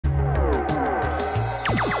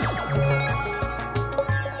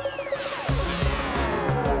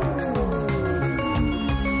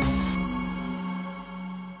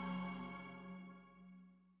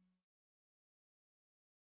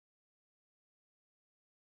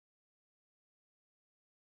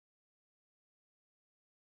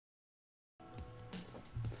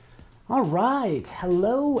All right,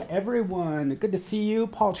 hello everyone. Good to see you.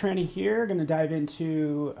 Paul Trani here. Going to dive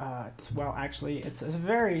into, well, actually, it's a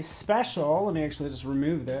very special. Let me actually just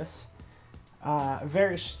remove this.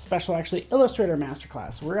 Very special, actually, Illustrator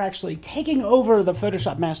Masterclass. We're actually taking over the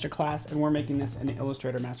Photoshop Masterclass, and we're making this an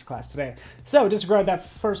Illustrator Masterclass today. So disregard that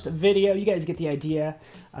first video. You guys get the idea.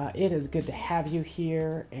 It is good to have you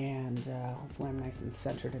here, and hopefully I'm nice and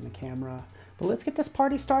centered in the camera. But let's get this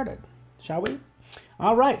party started, shall we?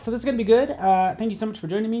 All right, so this is going to be good. Thank you so much for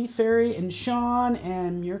joining me, Ferry and Sean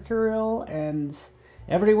and Mercurial and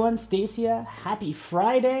everyone. Stacia, happy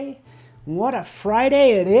Friday. What a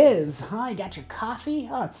Friday it is, huh? You got your coffee?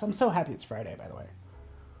 Oh, I'm so happy it's Friday, by the way.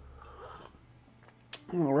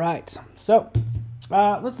 All right, so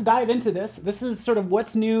let's dive into this. This is sort of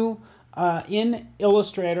what's new in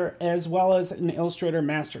Illustrator as well as in Illustrator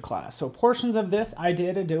Masterclass. So portions of this I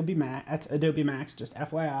did at Adobe Max, just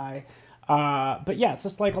FYI. But yeah, it's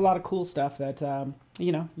just like a lot of cool stuff that,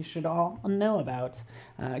 you know, you should all know about.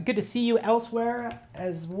 Good to see you elsewhere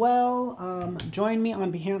as well. Join me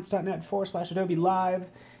on behance.net/Adobe Live,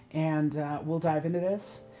 and we'll dive into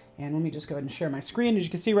this. And let me just go ahead and share my screen. As you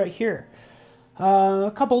can see right here,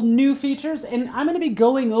 a couple new features, and I'm going to be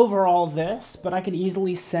going over all this, but I can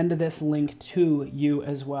easily send this link to you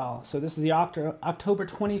as well. So this is the October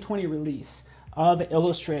 2020 release of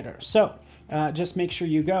Illustrator. So just make sure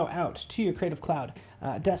you go out to your Creative Cloud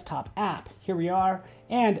desktop app. Here we are,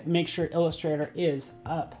 and make sure Illustrator is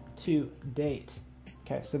up to date.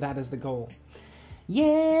 Okay, so that is the goal.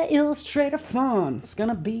 Yeah, Illustrator fun. It's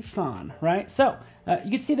gonna be fun, right? So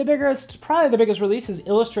you can see probably the biggest release is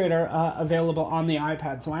Illustrator available on the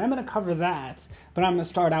iPad. So I am gonna cover that, but I'm gonna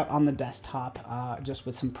start out on the desktop just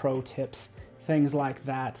with some pro tips, things like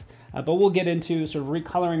that. But we'll get into sort of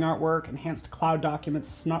recoloring artwork, enhanced cloud documents,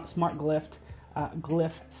 smart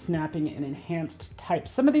glyph snapping, and enhanced types.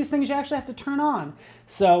 Some of these things you actually have to turn on,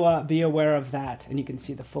 so be aware of that. And you can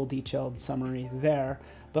see the full detailed summary there.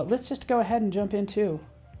 But let's just go ahead and jump into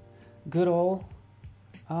good old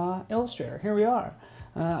Illustrator. Here we are,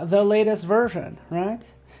 the latest version, right?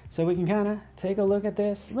 So we can kind of take a look at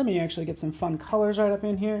this. Let me actually get some fun colors right up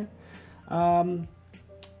in here.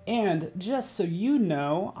 And just so you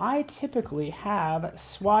know, I typically have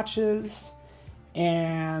swatches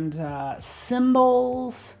and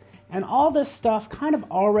symbols and all this stuff kind of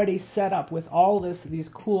already set up with all these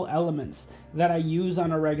cool elements that I use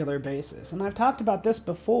on a regular basis. And I've talked about this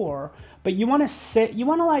before, but you want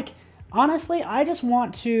to like, honestly, I just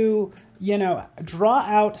want to, you know, draw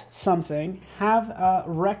out something, have a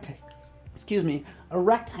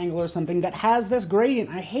rectangle or something that has this gradient.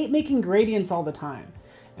 I hate making gradients all the time,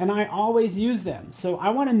 and I always use them. So I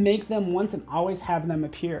want to make them once and always have them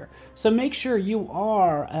appear. So make sure you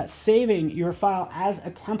are saving your file as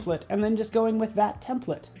a template and then just going with that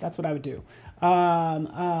template. That's what I would do.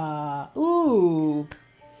 Ooh.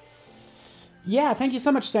 Yeah, thank you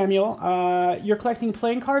so much, Samuel. You're collecting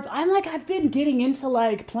playing cards. I've been getting into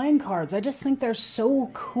like playing cards. I just think they're so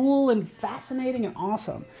cool and fascinating and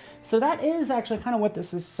awesome. So that is actually kind of what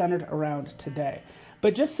this is centered around today.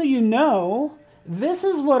 But just so you know, this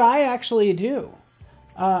is what I actually do.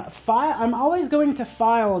 I'm always going to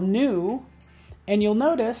File, New, and you'll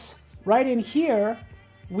notice right in here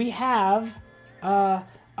we have a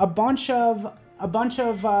bunch of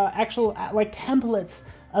actual like templates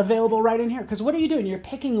available right in here. Because what are you doing? You're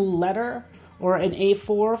picking letter or an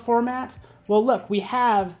A4 format. Well, look, we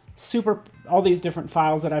have all these different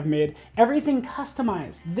files that I've made. Everything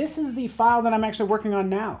customized. This is the file that I'm actually working on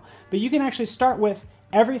now. But you can actually start with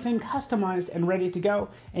everything customized and ready to go,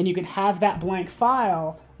 and you can have that blank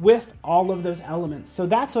file with all of those elements. So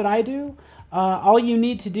that's what I do. All you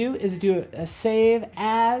need to do is do a save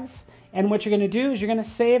as, and what you're going to do is you're going to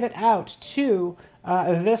save it out to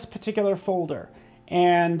this particular folder.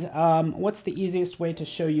 And what's the easiest way to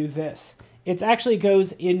show you this? It actually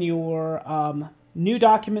goes in your new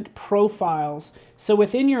document profiles. So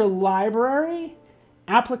within your library,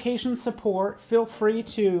 application support, feel free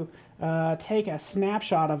to take a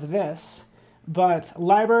snapshot of this, but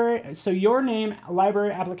library, so your name,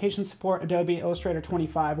 library, application support, Adobe Illustrator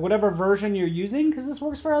 25, whatever version you're using, because this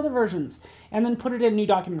works for other versions, and then put it in new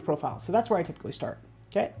document profile. So that's where I typically start.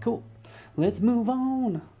 Okay, cool. Let's move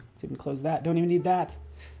on. Let's even close that. Don't even need that.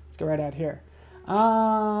 Let's go right out here.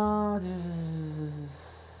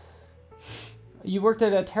 You worked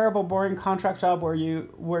at a terrible, boring contract job where you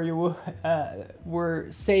were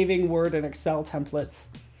saving Word and Excel templates.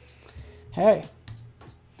 Hey,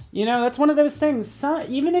 you know, that's one of those things.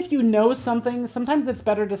 Even if you know something, sometimes it's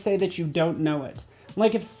better to say that you don't know it.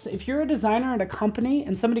 Like if you're a designer at a company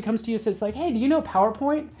and somebody comes to you and says like, hey, do you know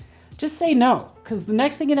PowerPoint? just say no, because the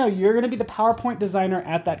next thing you know, you're going to be the PowerPoint designer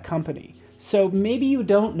at that company. So maybe you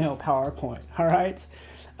don't know PowerPoint, all right?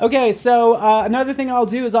 Okay, so another thing I'll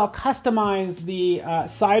do is I'll customize the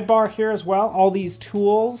sidebar here as well, all these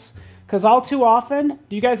tools, because all too often,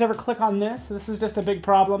 do you guys ever click on this? This is just a big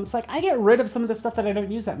problem. It's like, I get rid of some of the stuff that I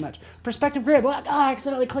don't use that much. Perspective grid, like, oh, I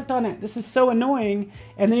accidentally clicked on it. This is so annoying,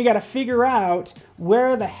 and then you got to figure out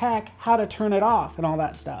where the heck, how to turn it off and all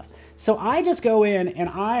that stuff. So I just go in and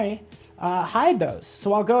I hide those.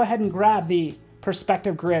 So I'll go ahead and grab the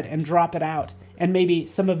perspective grid and drop it out, and maybe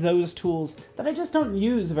some of those tools that I just don't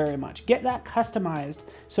use very much. Get that customized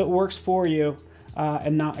so it works for you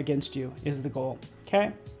and not against you is the goal,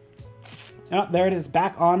 okay? Oh, there it is,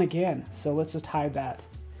 back on again. So let's just hide that.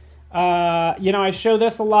 You know, I show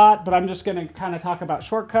this a lot, but I'm just gonna kind of talk about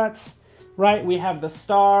shortcuts, right? We have the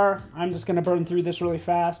star. I'm just gonna burn through this really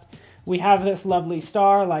fast. We have this lovely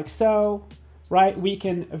star like so, right? We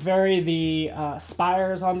can vary the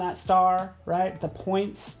spires on that star, right? The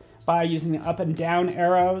points by using the up and down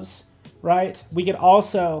arrows, right? We could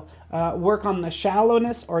also work on the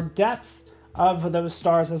shallowness or depth of those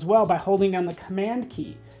stars as well by holding down the command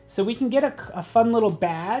key. So we can get a fun little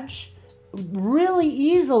badge really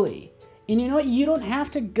easily. And you know what? You don't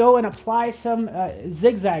have to go and apply some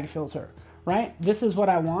zigzag filter, right? This is what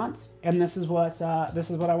I want, and this is what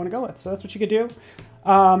I want to go with. So that's what you could do.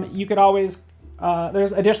 You could always,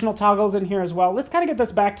 there's additional toggles in here as well. Let's kind of get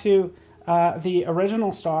this back to the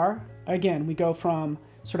original star. Again, we go from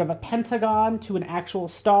sort of a pentagon to an actual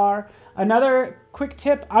star. Another quick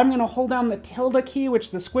tip, I'm going to hold down the tilde key, which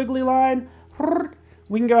is the squiggly line.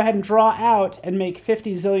 We can go ahead and draw out and make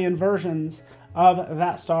 50 zillion versions of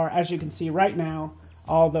that star. As you can see right now,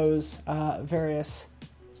 all those various,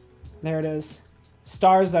 there it is,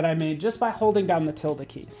 stars that I made just by holding down the tilde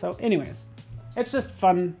key. So anyways, it's just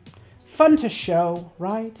fun to show,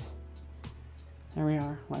 right? There we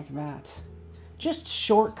are, like that. Just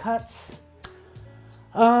shortcuts.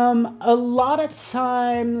 A lot of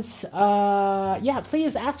times, yeah,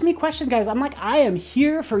 please ask me questions, guys. I'm like, I am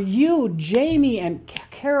here for you, Jamie and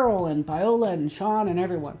Carol and Viola and Sean and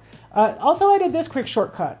everyone. Also, I did this quick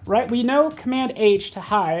shortcut, right? We know Command H to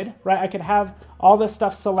hide, right? I could have all this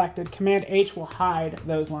stuff selected. Command H will hide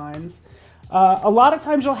those lines. A lot of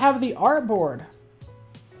times you'll have the artboard.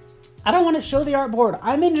 I don't want to show the artboard.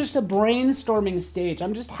 I'm in just a brainstorming stage.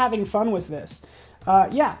 I'm just having fun with this.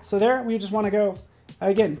 Yeah, so there we just want to go.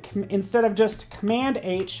 Again, instead of just Command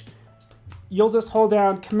H, you'll just hold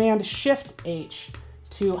down Command Shift H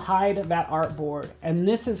to hide that artboard. And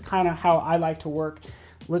this is kind of how I like to work.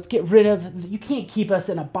 Let's get rid of, you can't keep us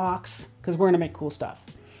in a box because we're going to make cool stuff.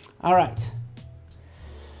 All right.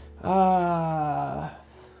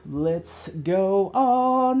 Let's go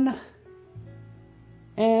on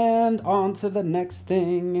and on to the next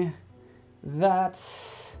thing that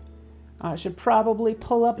I should probably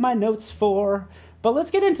pull up my notes for. But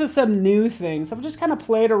let's get into some new things. I've just kind of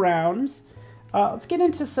played around. Let's get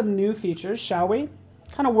into some new features, shall we?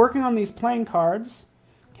 Kind of working on these playing cards.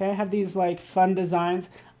 Okay, I have these like fun designs.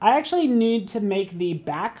 I actually need to make the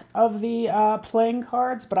back of the playing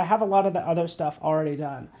cards, but I have a lot of the other stuff already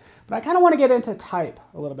done. But I kind of want to get into type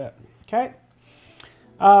a little bit, okay?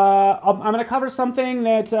 I'm going to cover something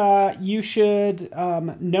that you should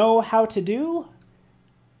know how to do,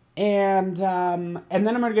 and then I'm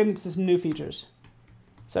going to get into some new features.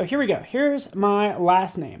 So here we go. Here's my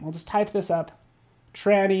last name. We'll just type this up.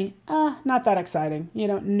 Trani. Not that exciting. You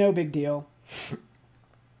know, no big deal.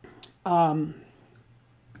 Let's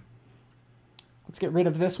get rid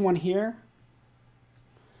of this one here.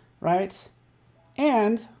 Right?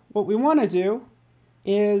 And what we want to do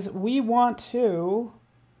is we want to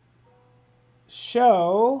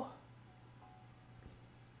show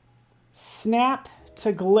snap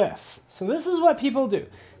to glyph. So this is what people do.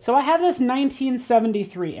 So I have this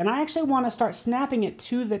 1973, and I actually want to start snapping it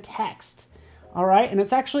to the text. All right, and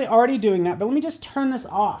it's actually already doing that, but let me just turn this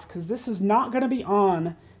off because this is not going to be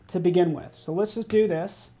on to begin with. So let's just do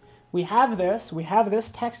this. We have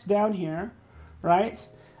this text down here, right?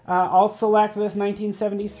 I'll select this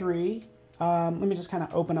 1973. Let me just kind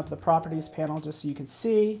of open up the properties panel just so you can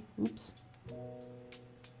see. Oops.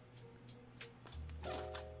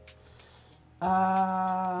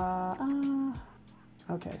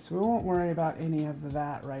 Okay, so we won't worry about any of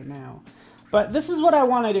that right now. But this is what I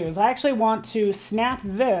want to do, is I actually want to snap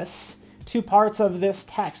this to parts of this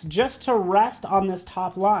text just to rest on this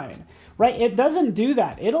top line, right? It doesn't do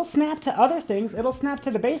that. It'll snap to other things. It'll snap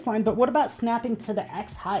to the baseline, but what about snapping to the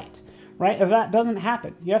X height, right? That doesn't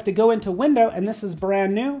happen. You have to go into Window, and this is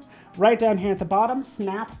brand new. Right down here at the bottom,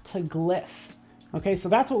 snap to glyph, Okay, so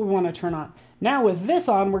that's what we want to turn on. Now with this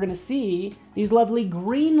on, we're going to see these lovely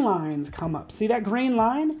green lines come up. See that green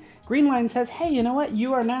line? Green line says, hey, you know what?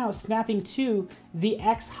 You are now snapping to the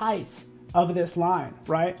X height of this line,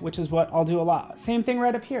 right? Which is what I'll do a lot. Same thing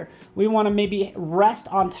right up here. We want to maybe rest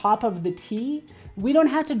on top of the T. We don't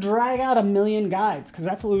have to drag out a million guides because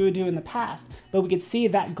that's what we would do in the past. But we could see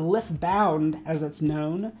that glyph bound, as it's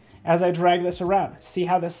known, as I drag this around. See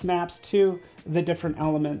how this snaps to the different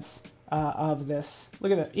elements of this.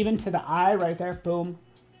 Look at that, even to the eye right there, boom,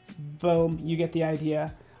 boom, you get the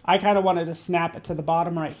idea. I kind of wanted to snap it to the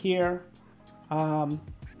bottom right here, the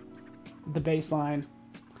baseline,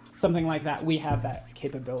 something like that. We have that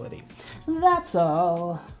capability. That's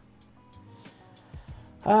all.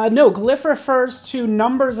 No, glyph refers to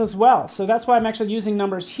numbers as well. So that's why I'm actually using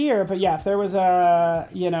numbers here. But yeah, if there was a,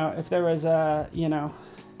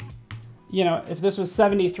 if this was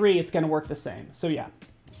 73, it's going to work the same. So yeah,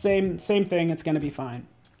 same thing. It's going to be fine.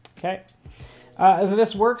 Okay.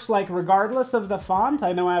 This works like regardless of the font.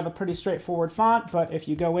 I know I have a pretty straightforward font, but if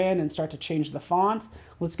you go in and start to change the font,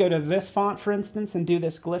 let's go to this font, for instance, and do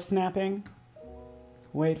this glyph snapping.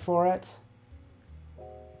 Wait for it.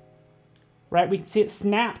 Right, we can see it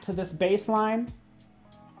snap to this baseline.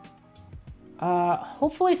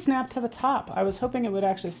 Hopefully snap to the top. I was hoping it would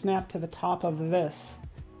actually snap to the top of this.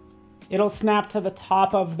 It'll snap to the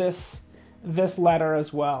top of this letter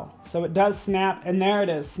as well. So it does snap, and there it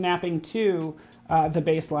is, snapping to the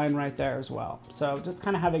baseline right there as well. So just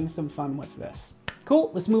kind of having some fun with this.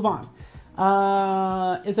 Cool, let's move on.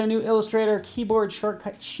 Is there a new Illustrator keyboard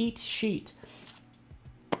shortcut sheet?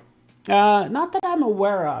 Not that I'm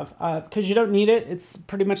aware of, because you don't need it. It's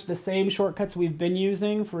pretty much the same shortcuts we've been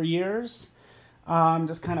using for years.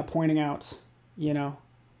 Just kind of pointing out, a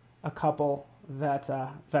couple that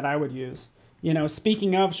I would use.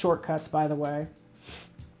 Speaking of shortcuts, by the way,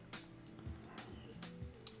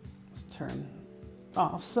 let's turn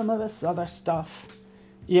off some of this other stuff.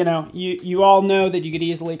 You all know that you could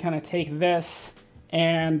easily kind of take this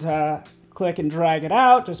and click and drag it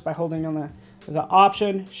out just by holding on the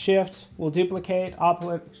Option, Shift will duplicate,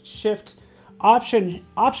 Shift, Option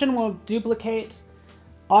will duplicate,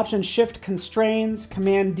 Option Shift constrains,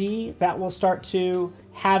 Command D, that will start to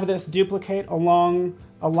have this duplicate along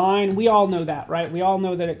a line. We all know that, right? We all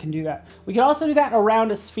know that it can do that. We could also do that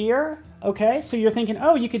around a sphere, okay? So you're thinking,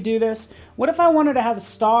 oh, you could do this. What if I wanted to have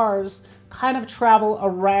stars kind of travel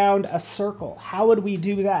around a circle? How would we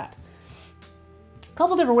do that? A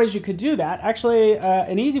couple different ways you could do that. Actually,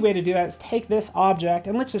 an easy way to do that is take this object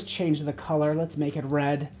and let's just change the color. Let's make it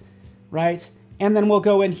red, right? And then we'll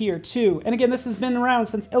go in here too. And again, this has been around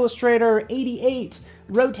since Illustrator 88.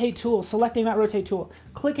 Rotate tool, selecting that rotate tool,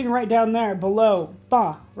 clicking right down there below,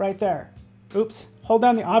 right there. Oops, hold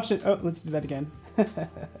down the Option. Oh, let's do that again.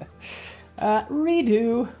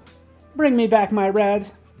 Redo, bring me back my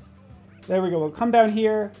red. There we go, we'll come down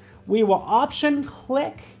here. We will Option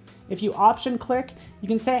click. If you Option click, you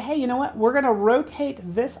can say, hey, you know what? We're gonna rotate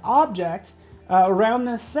this object around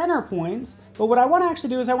the center point, but what I wanna actually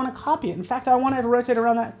do is I wanna copy it. In fact, I want it to rotate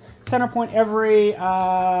around that center point every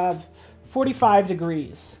 45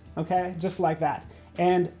 degrees, okay? Just like that.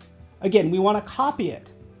 And again, we wanna copy it.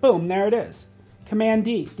 Boom, there it is. Command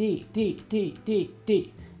D, D, D, D, D,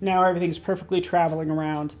 D. Now everything's perfectly traveling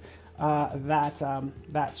around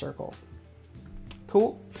that circle.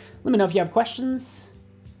 Cool. Let me know if you have questions.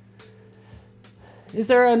 Is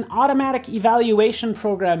there an automatic evaluation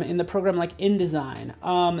program in the program like InDesign?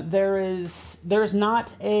 There's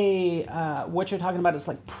not a, what you're talking about is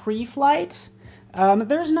like pre-flight.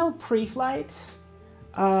 There's no pre-flight.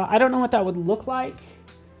 I don't know what that would look like,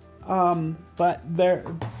 but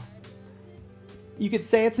you could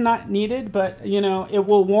say it's not needed, but it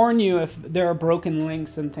will warn you if there are broken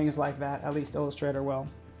links and things like that. At least Illustrator will.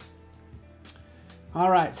 All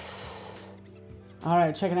right,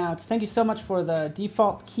 check it out. Thank you so much for the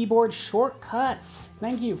default keyboard shortcuts.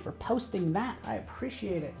 Thank you for posting that. I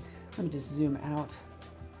appreciate it. Let me just zoom out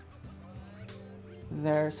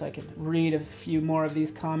there so I can read a few more of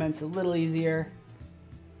these comments a little easier.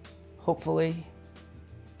 Hopefully.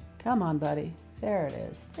 Come on, buddy. There it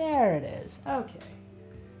is. There it is. Okay.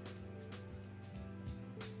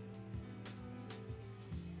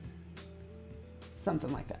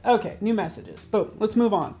 Something like that. Okay, new messages. Boom. Let's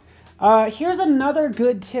move on. Here's another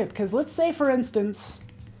good tip, because let's say, for instance,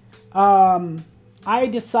 I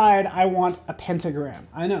decide I want a pentagram.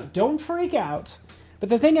 I know, don't freak out. But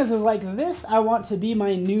the thing is like this, I want to be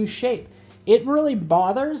my new shape. It really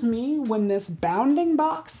bothers me when this bounding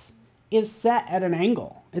box is set at an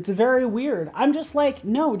angle. It's very weird. I'm just like,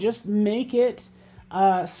 no, just make it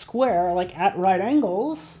square, like at right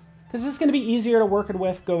angles, because it's going to be easier to work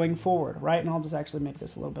with going forward, right? And I'll just actually make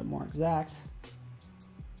this a little bit more exact,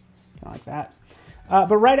 kind of like that.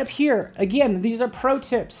 But right up here, again, these are pro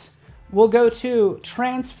tips. We'll go to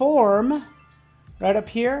transform, right up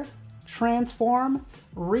here, transform,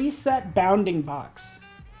 reset bounding box.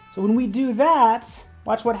 So when we do that,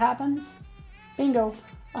 watch what happens. Bingo.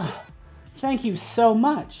 Oh, thank you so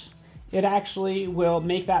much. It actually will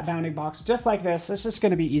make that bounding box just like this. It's just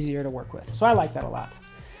going to be easier to work with. So I like that a lot.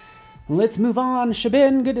 Let's move on.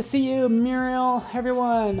 Shabin, good to see you. Muriel,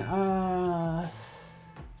 everyone.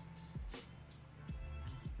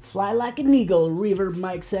 Fly like an eagle, Reverb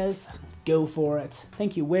Mike says. Go for it.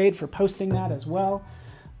 Thank you, Wade, for posting that as well.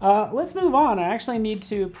 Let's move on. I actually need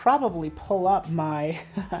to probably pull up my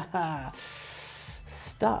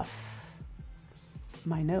stuff,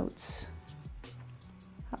 my notes.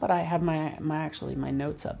 How about I have my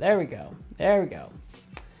notes up? There we go. There we go.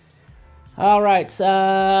 All right,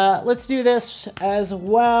 let's do this as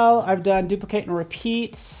well. I've done duplicate and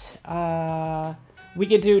repeat. We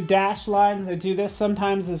could do dash lines. I do this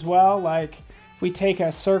sometimes as well. Like we take a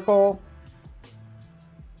circle,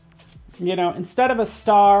 you know, instead of a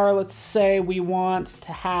star, let's say we want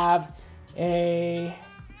to have a,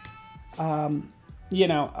 you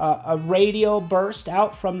know, a radial burst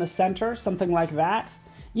out from the center, something like that.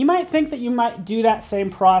 You might think that you might do that same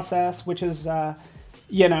process, which is,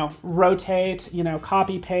 you know, rotate, you know,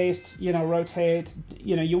 copy, paste, you know, rotate.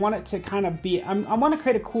 You know, you want it to kind of be, I want to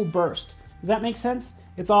create a cool burst. Does that make sense?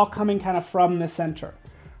 It's all coming kind of from the center,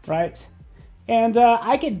 right? And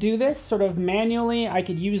I could do this sort of manually. I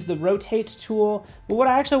could use the rotate tool. But what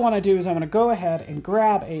I actually want to do is I'm going to go ahead and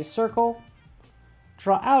grab a circle,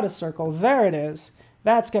 draw out a circle. There it is.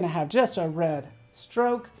 That's going to have just a red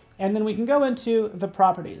stroke. And then we can go into the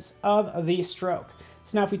properties of the stroke.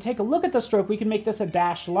 So now if we take a look at the stroke, we can make this a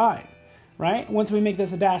dashed line, right? Once we make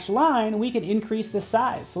this a dashed line, we can increase the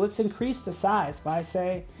size. So let's increase the size by,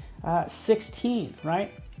 say, 16,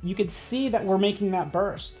 right? You could see that we're making that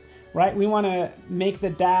burst, right? We want to make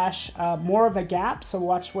the dash more of a gap. So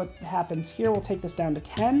watch what happens here. We'll take this down to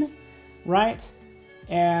 10, right?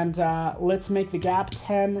 And let's make the gap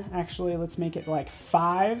 10. Actually, let's make it like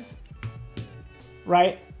 5,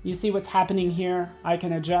 right? You see what's happening here? I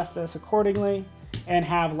can adjust this accordingly and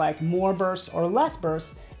have like more bursts or less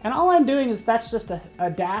bursts. And all I'm doing is that's just a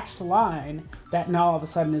dashed line that now all of a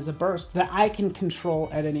sudden is a burst that I can control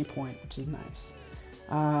at any point, which is nice.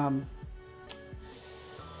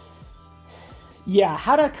 Yeah,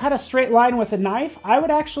 how to cut a straight line with a knife? I would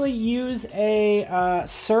actually use a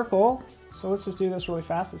circle. So let's just do this really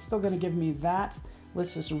fast. It's still going to give me that.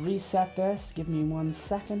 Let's just reset this. Give me 1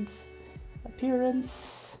 second.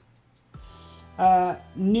 Appearance.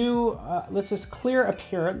 Let's just clear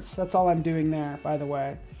appearance. That's all I'm doing there, by the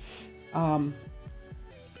way.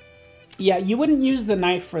 Yeah, you wouldn't use the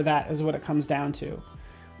knife for that is what it comes down to,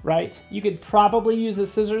 right? You could probably use the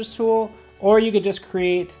scissors tool, or you could just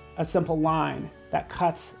create a simple line that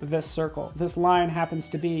cuts this circle. This line happens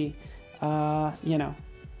to be, you know,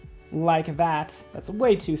 like that. That's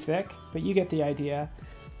way too thick, but you get the idea.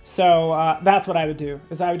 So that's what I would do,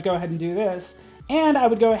 is I would go ahead and do this. And I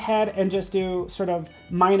would go ahead and just do sort of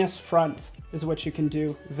minus front is what you can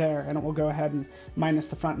do there. And it will go ahead and minus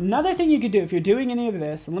the front. Another thing you could do if you're doing any of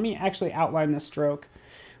this, and let me actually outline this stroke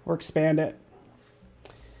or expand it.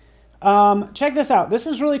 Check this out. This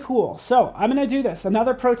is really cool. So I'm going to do this.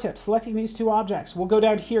 Another pro tip, selecting these two objects. We'll go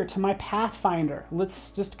down here to my Pathfinder.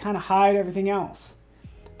 Let's just kind of hide everything else.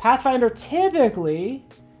 Pathfinder, typically,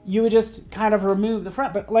 you would just kind of remove the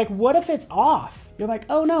front. But like, what if it's off? You're like,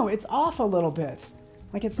 oh no, it's off a little bit.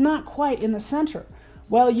 Like it's not quite in the center.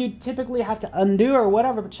 Well, you typically have to undo or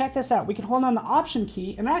whatever, but check this out. We can hold on the Option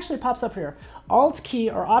key, and it actually pops up here. Alt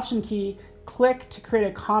key or Option key, click to create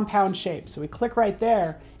a compound shape. So we click right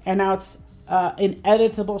there, and now it's an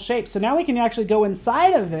editable shape. So now we can actually go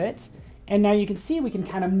inside of it, and now you can see we can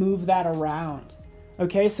kind of move that around.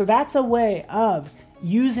 Okay, so that's a way of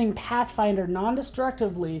using Pathfinder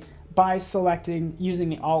non-destructively by using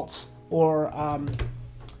the Alt or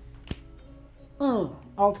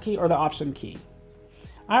Alt key or the Option key.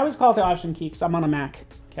 I always call it the Option key because I'm on a Mac.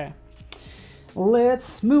 Okay,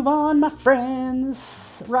 let's move on, my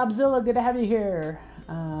friends. Robzilla, good to have you here.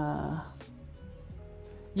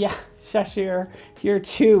 Yeah, Shashir, you're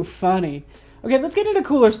too funny. Okay, let's get into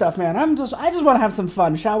cooler stuff, man. I just want to have some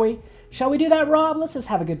fun, shall we? Shall we do that, Rob? Let's just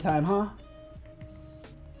have a good time, huh?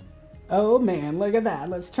 Oh man, look at that.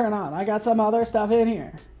 Let's turn on. I got some other stuff in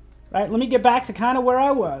here. Right, let me get back to kind of where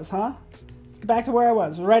I was, huh? Let's get back to where I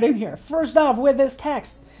was, right in here. First off, with this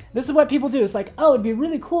text, this is what people do. It's like, oh, it'd be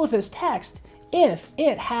really cool with this text if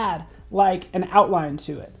it had like an outline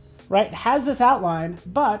to it. right? It has this outline,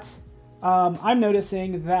 but I'm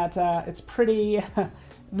noticing that it's pretty,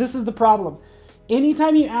 this is the problem.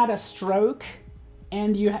 Anytime you add a stroke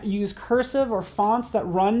and you use cursive or fonts that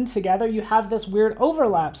run together, you have this weird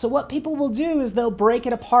overlap. So what people will do is they'll break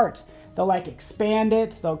it apart. They'll like expand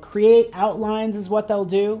it, they'll create outlines is what they'll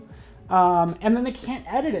do. And then they can't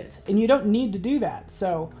edit it, and you don't need to do that.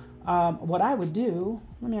 So what I would do,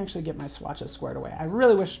 let me actually get my swatches squared away. I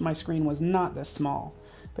really wish my screen was not this small.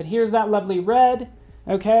 But here's that lovely red.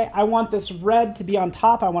 Okay, I want this red to be on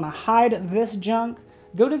top. I want to hide this junk.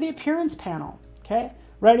 Go to the appearance panel, okay?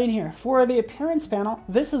 Right in here. For the appearance panel,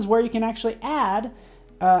 this is where you can actually add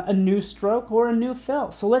a new stroke or a new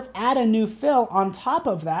fill. So let's add a new fill on top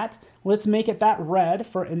of that. Let's make it that red,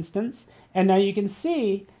 for instance. And now you can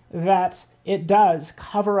see that it does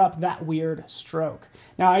cover up that weird stroke.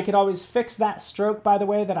 Now I could always fix that stroke, by the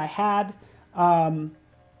way, that I had,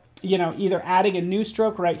 you know, either adding a new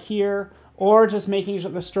stroke right here or just making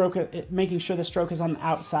sure the stroke is on the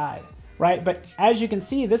outside, right? But as you can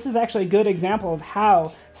see, this is actually a good example of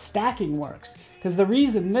how stacking works, because the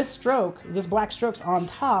reason this stroke, this black stroke's on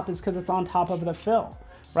top, is because it's on top of the fill,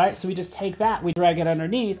 right? So we just take that, we drag it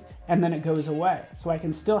underneath, and then it goes away. So I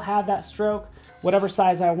can still have that stroke, whatever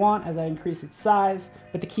size I want as I increase its size,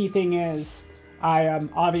 but the key thing is I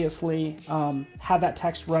obviously have that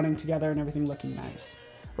text running together and everything looking nice.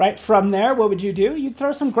 Right, from there, what would you do? You'd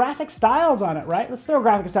throw some graphic styles on it, right? Let's throw a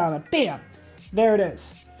graphic style on it. Bam! There it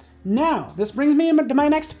is. Now, this brings me to my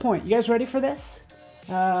next point. You guys ready for this?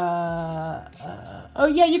 Oh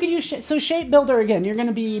yeah, you can use Shape Builder again. You're going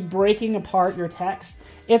to be breaking apart your text.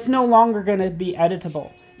 It's no longer going to be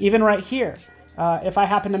editable. Even right here, if I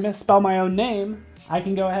happen to misspell my own name, I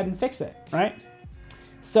can go ahead and fix it, right?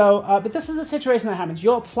 So, but this is a situation that happens.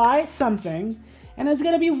 You'll apply something, and it's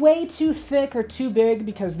going to be way too thick or too big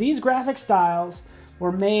because these graphic styles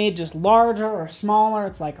were made just larger or smaller.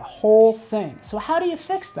 It's like a whole thing. So how do you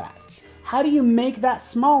fix that? How do you make that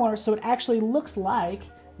smaller so it actually looks like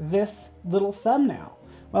this little thumbnail?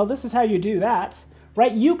 Well, this is how you do that,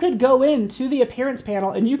 right? You could go into the appearance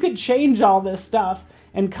panel and you could change all this stuff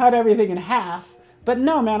and cut everything in half. But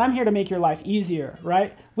no, man, I'm here to make your life easier,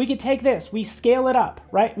 right? We could take this, we scale it up,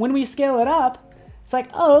 right? When we scale it up, it's like,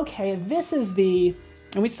 oh, okay, this is the,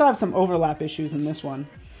 and we still have some overlap issues in this one,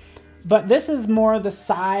 but this is more the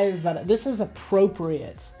size that, this is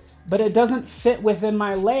appropriate, but it doesn't fit within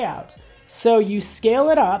my layout. So you scale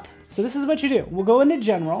it up. So this is what you do. We'll go into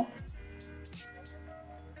general.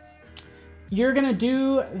 You're gonna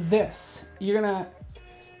do this. You're gonna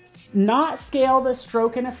not scale the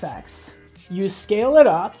stroke and effects. You scale it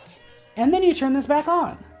up, and then you turn this back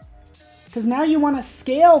on. Because now you want to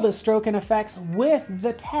scale the stroke and effects with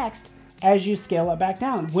the text as you scale it back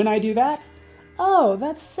down. When I do that, oh,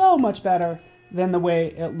 that's so much better than the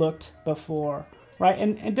way it looked before, right?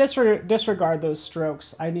 And disregard those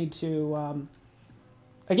strokes. I need to,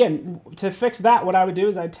 again, to fix that, what I would do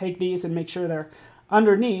is I'd take these and make sure they're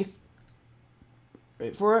underneath.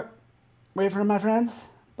 Wait for it. Wait for it, my friends.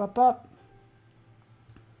 Bup, bup.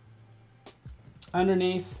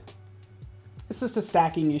 Underneath. It's just a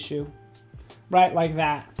stacking issue. Right, like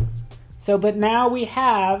that. So, but now we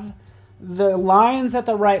have the lines at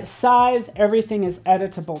the right size. Everything is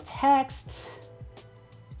editable text.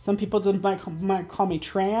 Some people might call me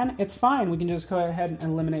Tran. It's fine. We can just go ahead and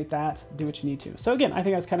eliminate that. Do what you need to. So again, I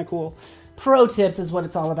think that's kind of cool. Pro tips is what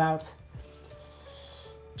it's all about.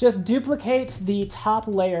 Just duplicate the top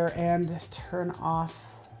layer and turn off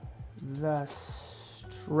the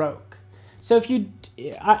stroke. So if you,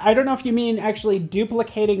 I don't know if you mean actually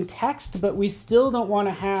duplicating text, but we still don't want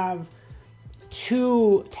to have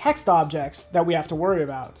two text objects that we have to worry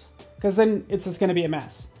about, because then it's just going to be a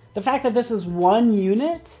mess. The fact that this is one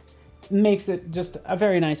unit makes it just a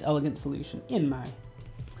very nice, elegant solution, in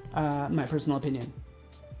my personal opinion.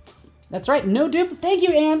 That's right, no dupe. Thank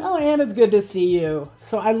you, Anne. Oh, Anne, it's good to see you.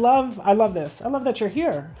 So I love this. I love that you're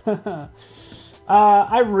here.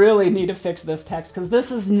 I really need to fix this text because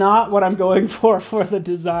this is not what I'm going for the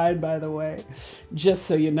design, by the way, just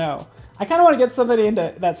so you know. I kind of want to get something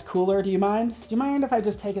into that's cooler. Do you mind? Do you mind if I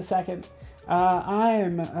just take a second?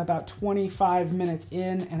 I'm about 25 minutes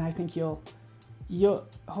in, and I think you'll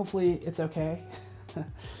hopefully it's okay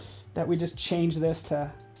that we just change this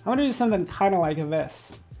to, I want to do something kind of like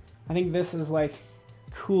this. I think this is like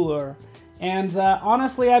cooler. And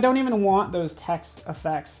honestly, I don't even want those text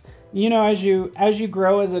effects. You know, as you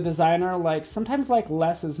grow as a designer, like sometimes like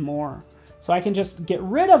less is more. So I can just get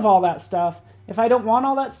rid of all that stuff. If I don't want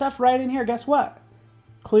all that stuff right in here, guess what?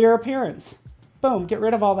 Clear appearance. Boom, get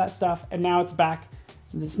rid of all that stuff. And now it's back.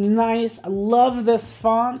 This nice, I love this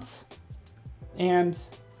font. And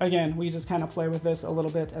again, we just kind of play with this a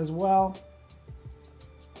little bit as well.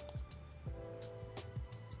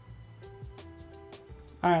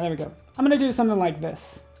 All right, there we go. I'm gonna do something like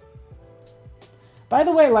this. By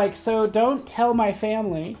the way, like, so don't tell my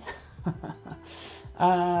family.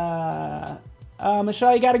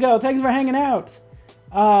 Michelle, you gotta go. Thanks for hanging out.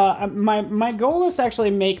 My goal is to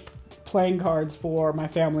actually make playing cards for my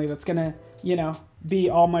family that's gonna, you know, be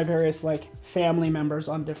all my various like family members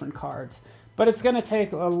on different cards. But it's gonna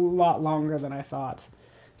take a lot longer than I thought.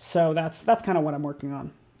 So that's kind of what I'm working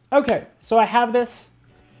on. Okay, so I have this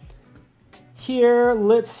here.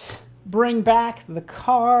 Let's bring back the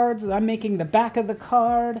cards. I'm making the back of the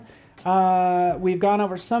card. We've gone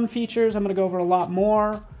over some features. I'm going to go over a lot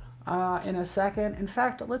more in a second. In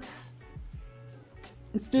fact, let's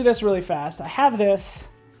do this really fast. I have this.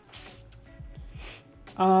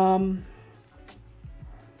 And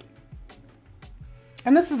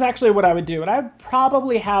this is actually what I would do. And I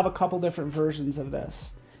probably have a couple different versions of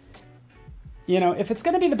this. You know, if it's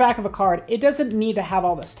going to be the back of a card, it doesn't need to have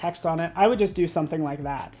all this text on it. I would just do something like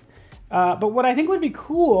that. But what I think would be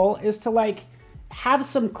cool is to like have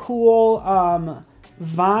some cool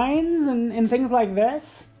vines and things like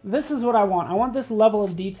this. This is what I want. I want this level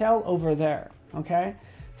of detail over there, okay?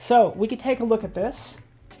 So we could take a look at this.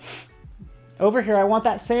 Over here, I want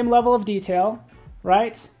that same level of detail,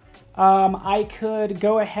 right? I could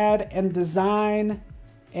go ahead and design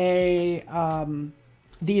a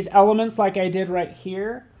these elements like I did right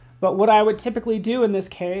here. But what I would typically do in this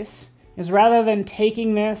case is rather than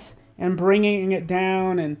taking this and bringing it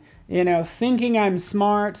down and, you know, thinking I'm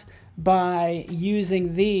smart by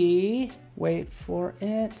using the, wait for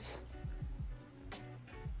it,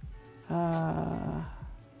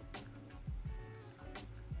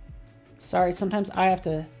 sorry, sometimes I have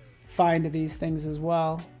to find these things as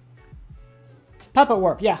well. Puppet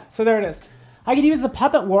warp, yeah, so there it is. I could use the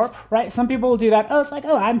puppet warp, right? Some people will do that. Oh, it's like,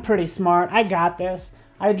 oh, I'm pretty smart. I got this.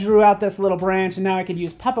 I drew out this little branch, and now I could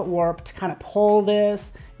use puppet warp to kind of pull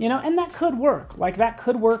this, you know, and that could work. Like, that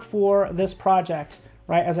could work for this project,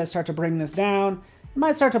 right? As I start to bring this down, it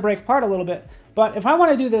might start to break apart a little bit. But if I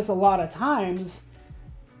want to do this a lot of times,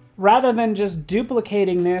 rather than just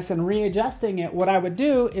duplicating this and readjusting it, what I would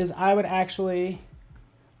do is I would actually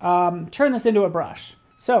turn this into a brush.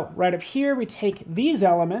 So right up here, we take these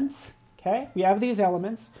elements. Okay, we have these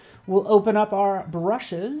elements. We'll open up our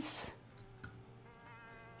brushes.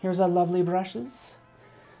 Here's our lovely brushes.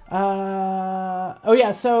 Oh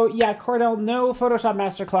yeah, so yeah, Cordell, no Photoshop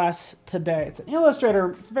Masterclass today. It's an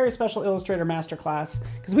Illustrator, it's a very special Illustrator Masterclass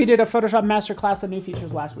because we did a Photoshop Masterclass on new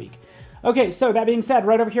features last week. Okay, so that being said,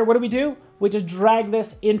 right over here, what do? We just drag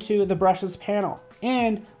this into the brushes panel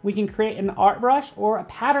and we can create an art brush or a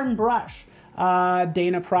pattern brush.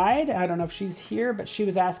 Dana Pride, I don't know if she's here, but she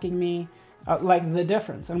was asking me like the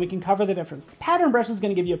difference, and we can cover the difference. The pattern brush is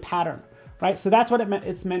going to give you a pattern, right? So that's what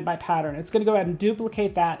it's meant by pattern. It's going to go ahead and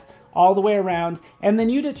duplicate that all the way around, and then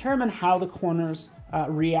you determine how the corners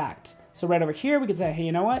react. So right over here, we could say, hey,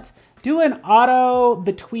 you know what? Do an auto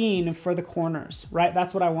between for the corners, right?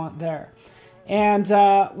 That's what I want there. And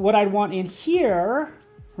what I'd want in here,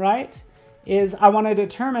 right, is I want to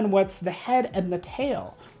determine what's the head and the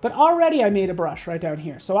tail. But already I made a brush right down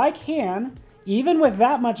here. So I can, even with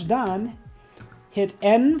that much done, hit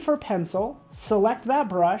N for pencil, select that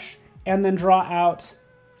brush, and then draw out,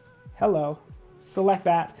 hello, select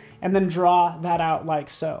that, and then draw that out like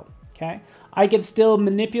so, okay? I could still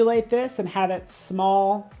manipulate this and have it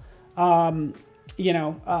small, you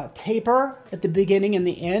know, taper at the beginning and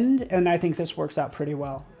the end, and I think this works out pretty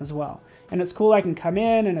well as well. And it's cool, I can come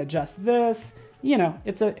in and adjust this. You know,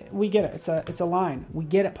 we get it. It's a line. We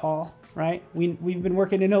get it, Paul, right? We've been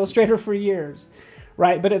working in Illustrator for years,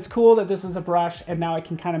 right? But it's cool that this is a brush, and now I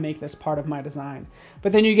can kind of make this part of my design.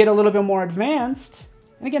 But then you get a little bit more advanced.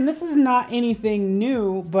 And again, this is not anything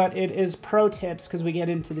new, but it is pro tips because we get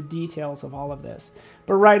into the details of all of this.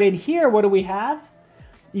 But right in here, what do we have?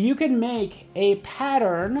 You can make a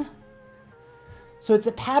pattern. So it's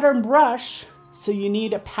a pattern brush. So you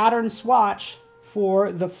need a pattern swatch for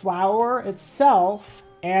the flower itself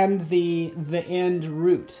and the end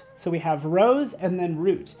root. So we have rose and then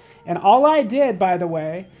root. And all I did, by the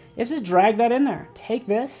way, is just drag that in there. Take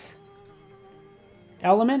this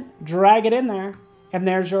element, drag it in there, and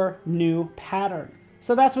there's your new pattern.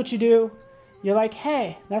 So that's what you do. You're like,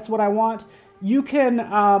 hey, that's what I want. You can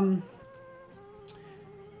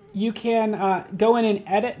go in and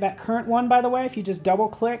edit that current one, by the way. If you just double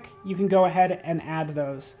click, you can go ahead and add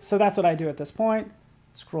those. So that's what I do at this point.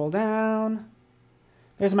 Scroll down.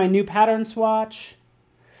 There's my new pattern swatch.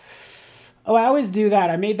 Oh, I always do that.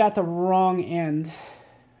 I made that the wrong end.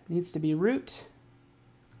 It needs to be root.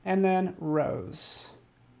 and then rows.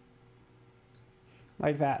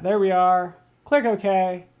 Like that. There we are. Click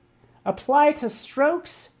OK. Apply to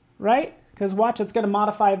strokes, right? Because watch, it's going to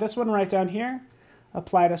modify this one right down here.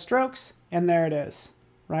 Apply to strokes, and there it is,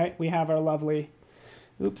 right? We have our lovely,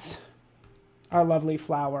 oops, our lovely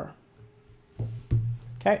flower.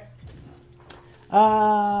 Okay.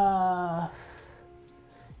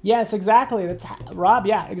 Yes, exactly. That's Rob.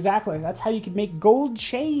 Yeah, exactly. That's how you could make gold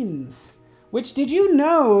chains. Which, did you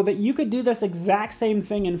know that you could do this exact same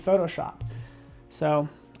thing in Photoshop? So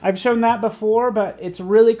I've shown that before, but it's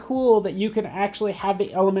really cool that you can actually have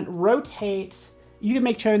the element rotate. You can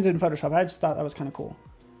make chains in Photoshop. I just thought that was kind of cool.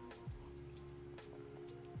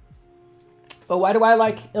 But why do I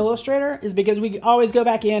like Illustrator? Is because we always go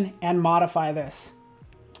back in and modify this.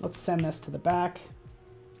 Let's send this to the back.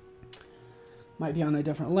 Might be on a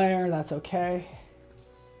different layer. That's okay.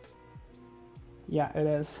 Yeah, it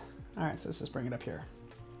is. All right, so let's just bring it up here.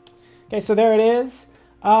 Okay, so there it is.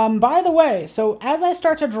 By the way, so as I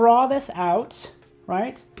start to draw this out,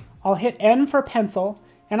 right, I'll hit N for pencil,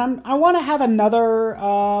 and I want to have another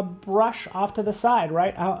brush off to the side,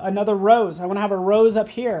 right? Another rose. I want to have a rose up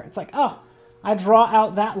here. It's like, oh, I draw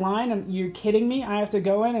out that line, and you're kidding me? I have to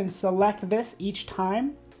go in and select this each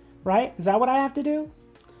time, right? Is that what I have to do?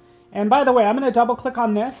 And by the way, I'm going to double click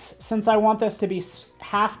on this. Since I want this to be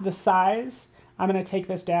half the size, I'm going to take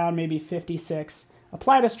this down maybe 56.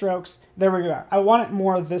 Apply to strokes. There we go. I want it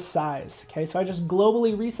more this size. Okay, so I just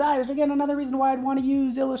globally resized. Again, another reason why I'd want to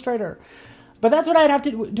use Illustrator. But that's what I'd have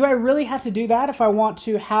to do. Do I really have to do that if I want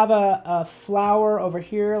to have a flower over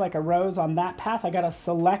here, like a rose on that path? I got to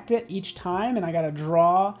select it each time, and I got to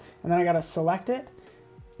draw, and then I got to select it.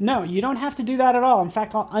 No, you don't have to do that at all. In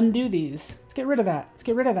fact, I'll undo these. Let's get rid of that. Let's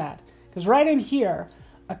get rid of that. Because right in here,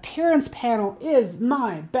 appearance panel is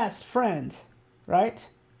my best friend, right?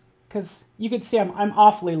 Because you could see I'm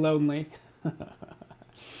awfully lonely.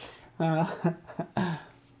 I'm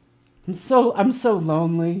so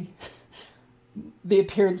lonely. The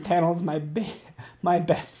appearance panel is my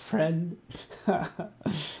best friend.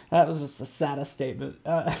 That was just the saddest statement.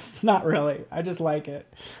 It's not really. I just like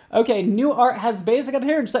it. Okay, new art has basic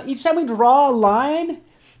appearance. So each time we draw a line,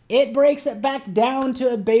 it breaks it back down to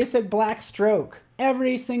a basic black stroke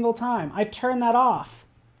every single time. I turn that off.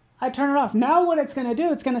 I turn it off. Now what it's going to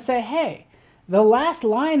do, it's going to say, hey, the last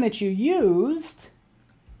line that you used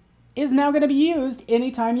is now going to be used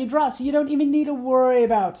anytime you draw. So you don't even need to worry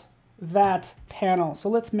about that panel. So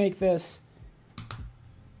let's make this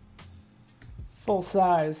full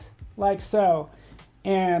size, like so.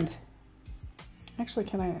 And actually,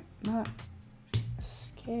 can I not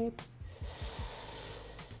escape?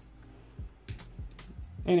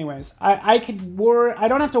 Anyways, I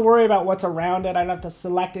don't have to worry about what's around it. I don't have to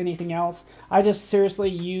select anything else. I just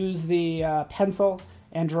seriously use the pencil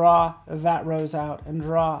and draw that rose out and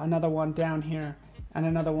draw another one down here and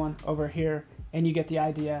another one over here, and you get the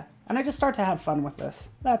idea. And I just start to have fun with this.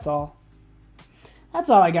 That's all.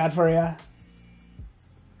 That's all I got for you.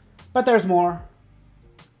 But there's more.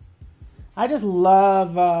 I just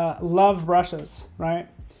love brushes, right?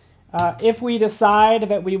 If we decide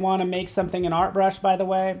that we want to make something an art brush, by the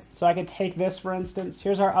way, so I can take this, for instance.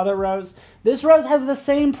 Here's our other rose. This rose has the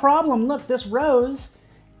same problem. Look, this rose,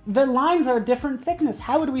 the lines are different thickness.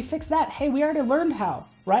 How would we fix that? Hey, we already learned how,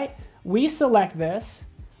 right? We select this.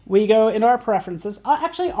 We go into our preferences.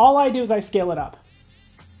 Actually, all I do is I scale it up.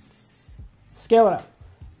 Scale it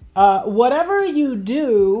up. Whatever you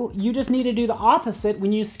do, you just need to do the opposite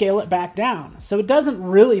when you scale it back down. So it doesn't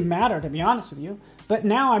really matter, to be honest with you. But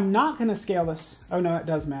now I'm not going to scale this. Oh, no, it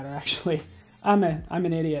does matter, actually. I'm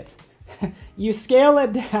an idiot. You scale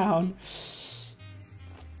it down.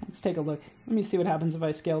 Let's take a look. Let me see what happens if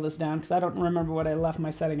I scale this down, because I don't remember what I left my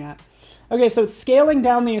setting at. Okay, so it's scaling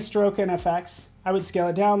down the stroke and effects. I would scale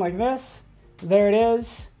it down like this. There it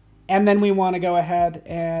is. And then we want to go ahead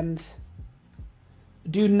and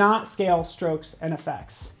do not scale strokes and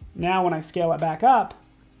effects. Now when I scale it back up,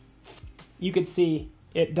 you could see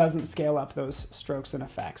it doesn't scale up those strokes and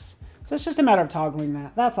effects. So it's just a matter of toggling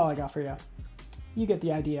that. That's all I got for you. You get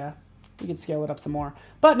the idea. We can scale it up some more.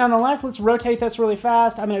 But nonetheless, let's rotate this really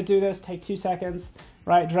fast. I'm going to do this, take 2 seconds,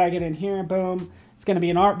 right? Drag it in here, boom. It's going to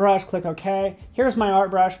be an art brush, click OK. Here's my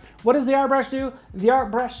art brush. What does the art brush do? The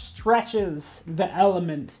art brush stretches the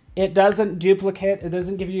element. It doesn't duplicate. It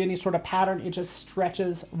doesn't give you any sort of pattern. It just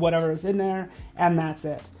stretches whatever is in there, and that's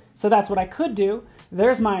it. So that's what I could do.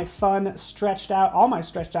 There's my fun stretched out, all my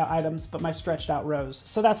stretched out items, but my stretched out rows.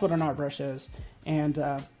 So that's what an art brush is. And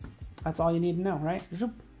that's all you need to know, right?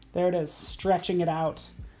 There it is, stretching it out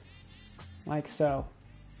like so.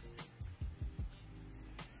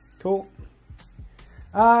 Cool.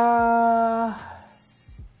 Yeah,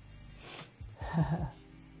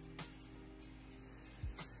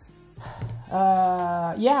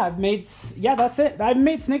 that's it. I've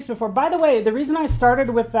made snakes before. By the way, the reason I started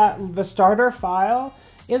with the starter file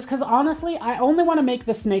is because honestly, I only want to make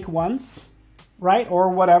the snake once, right? Or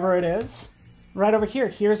whatever it is. Right over here.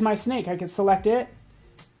 Here's my snake. I can select it,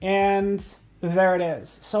 and there it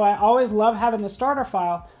is. So I always love having the starter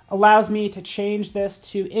file. Allows me to change this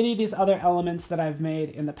to any of these other elements that I've made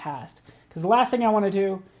in the past. Because the last thing I want to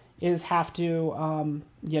do is have to,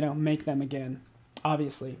 you know, make them again,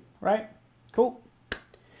 obviously, right? Cool.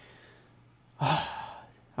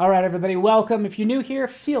 All right, everybody, welcome. If you're new here,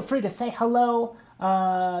 feel free to say hello.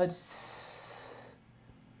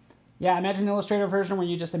 Yeah, imagine an Illustrator version where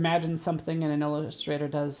you just imagine something and an Illustrator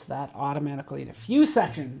does that automatically in a few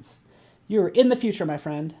seconds. You're in the future, my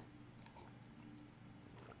friend.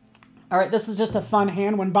 All right, this is just a fun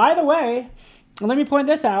hand one. By the way, let me point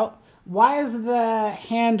this out. Why is the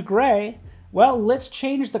hand gray? Well, let's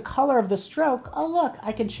change the color of the stroke. Oh, look,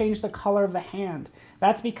 I can change the color of the hand.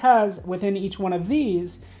 That's because within each one of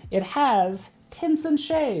these, it has tints and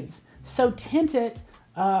shades. So tint it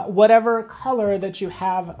whatever color that you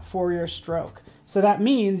have for your stroke. So that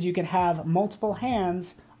means you can have multiple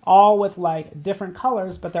hands all with like different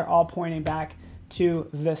colors, but they're all pointing back to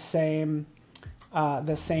the same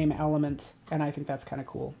element, and I think that's kind of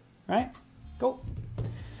cool, right? Cool.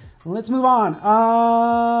 Let's move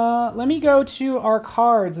on. Let me go to our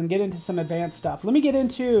cards and get into some advanced stuff. Let me get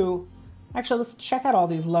into, actually, let's check out all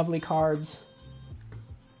these lovely cards.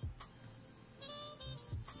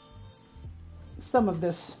 Some of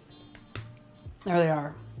this, there they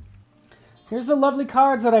are. Here's the lovely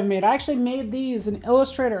cards that I've made. I actually made these in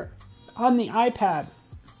Illustrator on the iPad,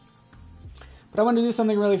 but I want to do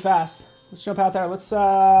something really fast. Let's jump out there. Let's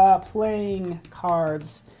playing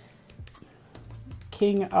cards.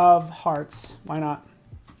 King of Hearts. Why not?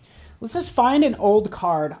 Let's just find an old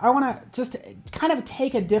card. I want to just kind of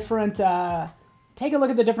take a different, take a look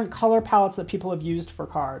at the different color palettes that people have used for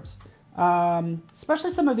cards.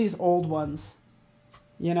 Especially some of these old ones.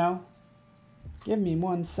 You know? Give me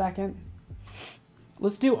 1 second.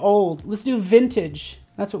 Let's do old. Let's do vintage.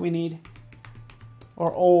 That's what we need.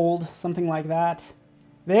 Or old, something like that.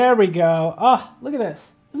 There we go. Oh, look at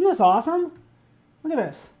this. Isn't this awesome? Look at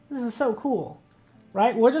this. This is so cool.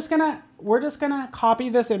 Right? We're just gonna copy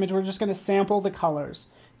this image. We're just gonna sample the colors.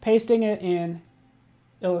 Pasting it in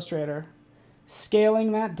Illustrator.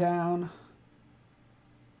 Scaling that down.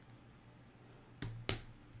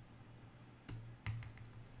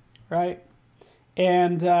 Right?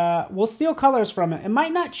 And we'll steal colors from it. It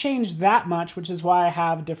might not change that much, which is why I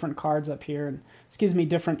have different cards up here. And, excuse me,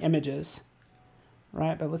 different images.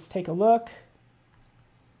 Right, but let's take a look.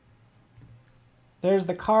 There's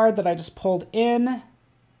the card that I just pulled in,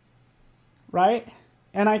 right?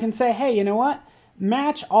 And I can say, hey, you know what?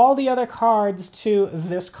 Match all the other cards to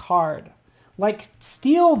this card. Like,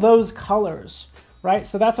 steal those colors, right?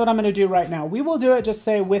 So that's what I'm going to do right now. We will do it, just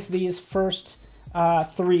say, with these first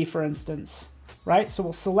 3, for instance, right? So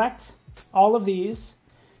we'll select all of these,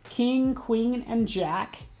 King, Queen, and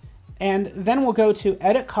Jack. And then we'll go to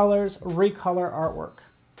Edit Colors, Recolor Artwork,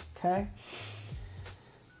 okay?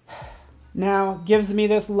 Now, gives me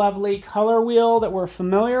this lovely color wheel that we're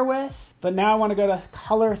familiar with, but now I want to go to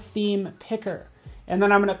Color Theme Picker. And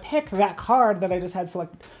then I'm going to pick that card that I just had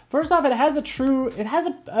selected. First off, it has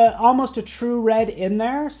almost a true red in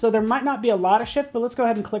there, so there might not be a lot of shift, but let's go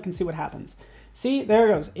ahead and click and see what happens. See, there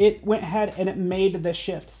it goes. It went ahead and it made the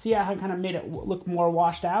shift. See how I kind of made it look more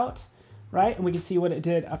washed out? Right? And we can see what it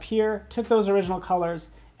did up here. Took those original colors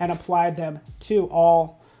and applied them to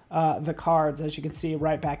all the cards, as you can see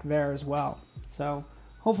right back there as well. So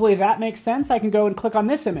hopefully that makes sense. I can go and click on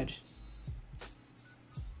this image.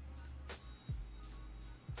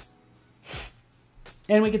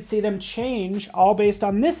 And we can see them change all based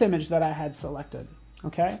on this image that I had selected.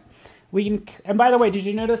 Okay? We can, and by the way, did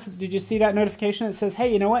you see that notification? It says,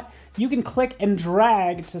 hey, you know what? You can click and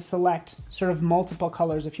drag to select sort of multiple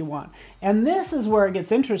colors if you want. And this is where it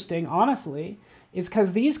gets interesting, honestly, is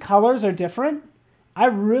because these colors are different. I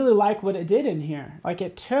really like what it did in here. Like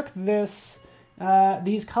it took this,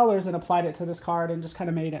 these colors and applied it to this card and just kind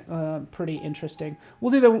of made it pretty interesting.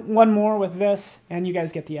 We'll do the one more with this and you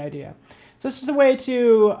guys get the idea. So this is a way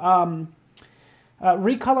to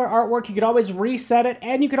recolor artwork. You could always reset it,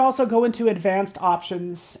 and you could also go into advanced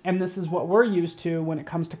options, and this is what we're used to when it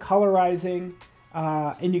comes to colorizing.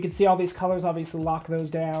 And you can see all these colors, obviously lock those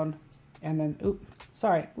down, and then,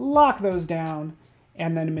 lock those down,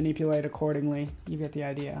 and then manipulate accordingly. You get the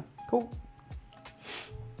idea. Cool.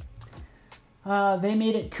 They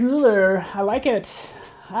made it cooler. I like it.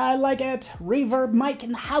 I like it. Reverb mic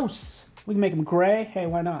in the house. We can make them gray. Hey,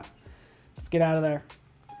 why not? Let's get out of there.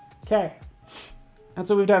 Okay. That's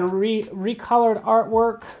what we've done. Recolored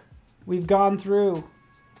artwork. We've gone through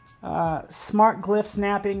smart glyph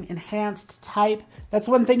snapping, enhanced type. That's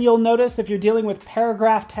one thing you'll notice if you're dealing with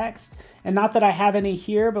paragraph text. And not that I have any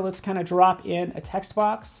here, but let's kind of drop in a text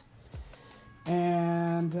box.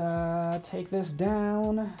 And take this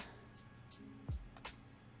down.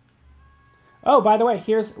 Oh, by the way,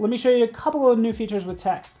 let me show you a couple of new features with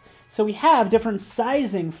text. So we have different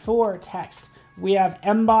sizing for text. We have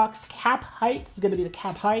mbox cap height is going to be the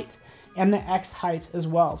cap height, and the X height as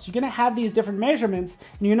well. So you're going to have these different measurements,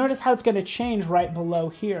 and you notice how it's going to change right below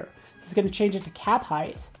here. So it's going to change it to cap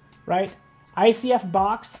height, right? ICF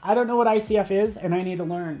box, I don't know what ICF is, and I need to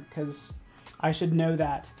learn because I should know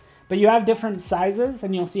that. But you have different sizes,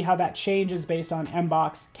 and you'll see how that changes based on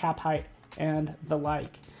mbox, cap height, and the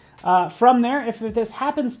like. From there, if this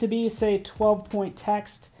happens to be, say, 12-point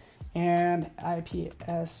text and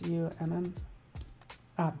IPSUMM,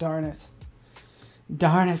 darn it.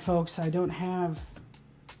 Darn it, folks, I don't have...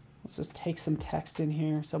 Let's just take some text in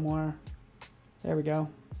here somewhere. There we go.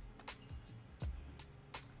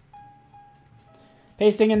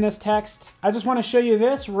 Pasting in this text. I just want to show you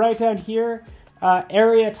this right down here.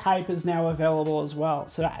 Area type is now available as well.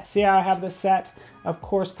 So see how I have this set, of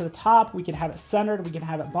course, to the top. We can have it centered, we can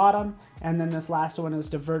have it bottom, and then this last one is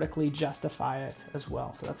to vertically justify it as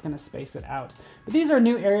well. So that's going to space it out. But these are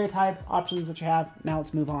new area type options that you have. Now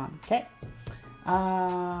let's move on, okay?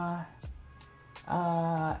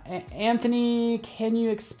 Anthony, can you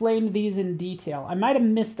explain these in detail? I might have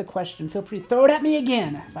missed the question. Feel free to throw it at me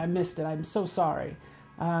again if I missed it. I'm so sorry.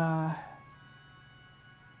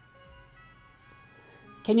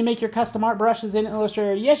 Can you make your custom art brushes in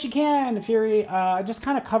Illustrator? Yes, you can, Fury. I just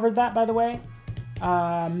kind of covered that, by the way.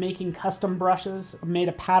 Making custom brushes. Made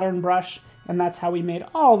a pattern brush, and that's how we made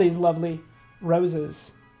all these lovely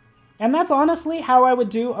roses. And that's honestly how I would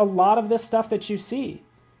do a lot of this stuff that you see,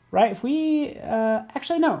 right? If we,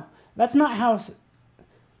 actually, no, that's not how,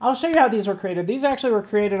 I'll show you how these were created. These actually were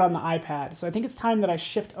created on the iPad. So I think it's time that I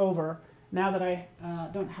shift over now that I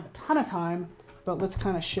don't have a ton of time. But let's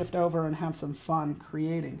kind of shift over and have some fun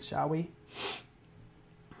creating, shall we?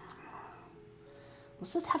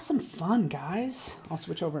 Let's just have some fun, guys. I'll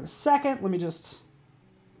switch over in a second. Let me just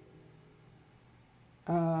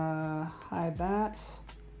hide that.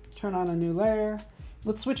 Turn on a new layer.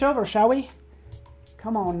 Let's switch over, shall we?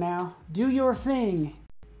 Come on now. Do your thing.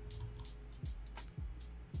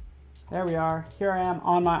 There we are. Here I am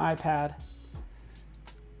on my iPad.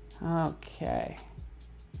 Okay.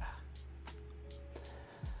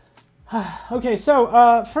 Okay,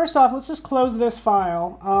 so first off, let's just close this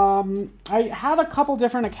file. I have a couple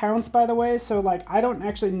different accounts, by the way, so like I don't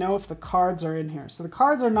actually know if the cards are in here. So the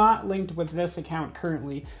cards are not linked with this account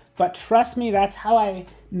currently, but trust me, that's how I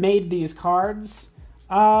made these cards.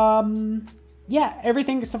 Yeah,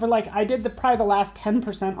 everything except for like I did probably the last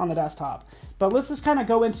 10% on the desktop. But let's just kind of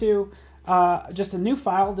go into just a new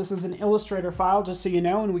file. This is an Illustrator file, just so you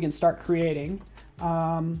know, and we can start creating.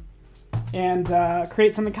 And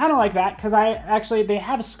create something kind of like that, because they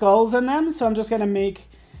have skulls in them, so I'm just going to make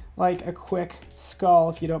like a quick skull,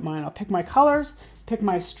 if you don't mind. I'll pick my colors, pick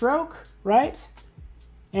my stroke, right?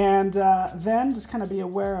 And then just kind of be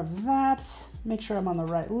aware of that, make sure I'm on the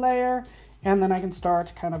right layer, and then I can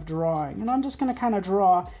start kind of drawing. And I'm just going to kind of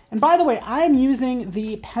draw. And by the way, I'm using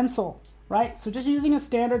the pencil, right? So just using a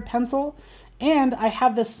standard pencil, and I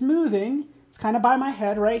have the smoothing, it's kind of by my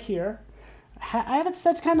head right here. I have it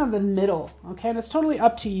set kind of the middle, okay? And it's totally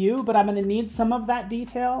up to you, but I'm going to need some of that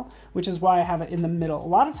detail, which is why I have it in the middle. A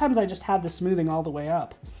lot of times I just have the smoothing all the way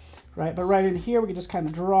up, right? But right in here, we can just kind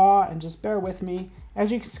of draw, and just bear with me.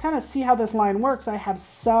 As you can kind of see how this line works, I have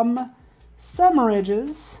some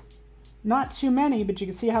ridges, not too many, but you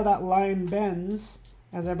can see how that line bends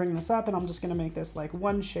as I bring this up, and I'm just going to make this like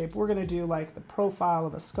one shape. We're going to do like the profile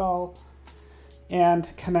of a skull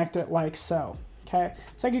and connect it like so. Okay,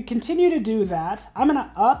 so I could continue to do that. I'm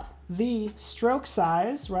gonna up the stroke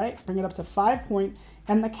size, right? Bring it up to 5 point,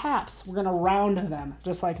 and the caps, we're gonna round them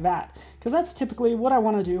just like that. Because that's typically what I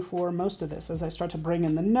wanna do for most of this. As I start to bring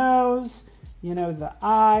in the nose, you know, the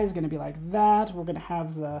eye is gonna be like that. We're gonna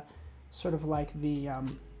have the, sort of like the, I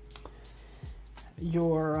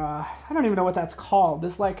don't even know what that's called.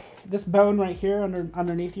 This bone right here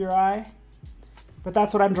underneath your eye. But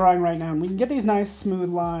that's what I'm drawing right now. And we can get these nice smooth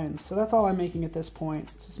lines. So that's all I'm making at this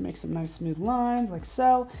point. Let's just make some nice smooth lines like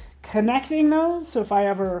so. Connecting those, so if I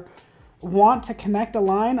ever want to connect a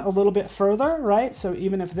line a little bit further, right? So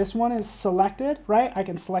even if this one is selected, right? I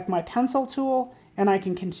can select my pencil tool and I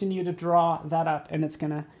can continue to draw that up, and it's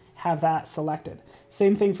going to have that selected.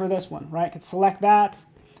 Same thing for this one, right? I could select that,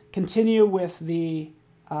 continue with the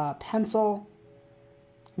pencil,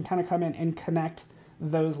 and kind of come in and connect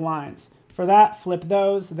those lines. For that, flip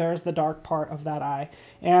those. There's the dark part of that eye.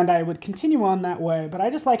 And I would continue on that way, but I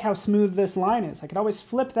just like how smooth this line is. I could always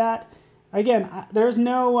flip that. Again, there's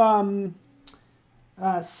no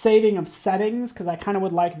saving of settings, because I kind of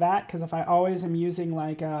would like that, because if I always am using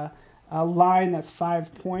like a line that's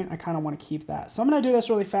 5 point, I kind of want to keep that. So I'm going to do this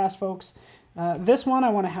really fast, folks. This one I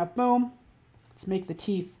want to have, boom. Let's make the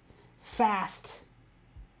teeth fast.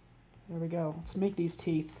 There we go. Let's make these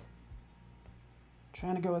teeth.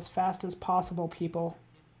 Trying to go as fast as possible, people.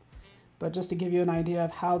 But just to give you an idea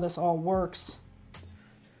of how this all works.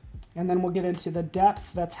 And then we'll get into the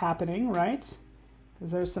depth that's happening, right?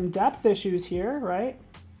 Because there's some depth issues here, right?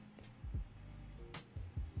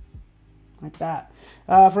 Like that.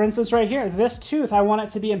 For instance, right here, this tooth, I want it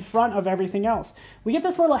to be in front of everything else. We get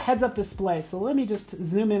this little heads-up display, so let me just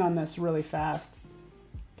zoom in on this really fast.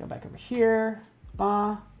 Go back over here.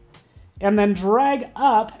 And then drag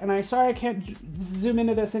up, and sorry I can't zoom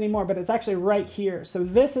into this anymore, but it's actually right here. So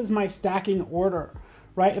this is my stacking order,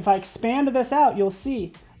 right? If I expand this out, you'll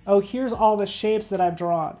see, oh, here's all the shapes that I've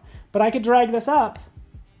drawn. But I could drag this up,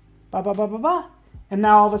 and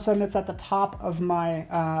now all of a sudden it's at the top of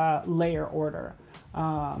my layer order.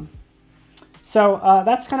 So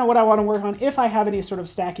that's kind of what I want to work on if I have any sort of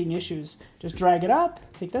stacking issues. Just drag it up,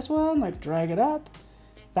 take this one, like drag it up.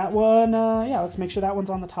 That one, yeah, let's make sure that one's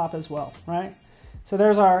on the top as well, right? So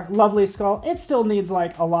there's our lovely skull. It still needs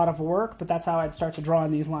like a lot of work, but that's how I'd start to draw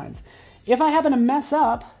in these lines. If I happen to mess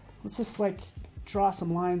up, let's just like draw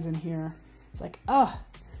some lines in here. It's like,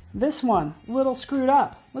 this one, a little screwed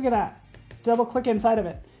up. Look at that. Double click inside of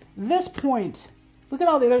it. This point, look at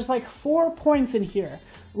all there's like 4 points in here.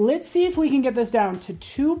 Let's see if we can get this down to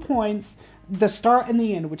 2 points, the start and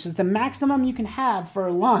the end, which is the maximum you can have for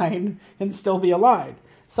a line and still be a line.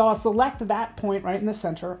 So I'll select that point right in the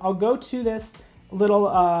center. I'll go to this little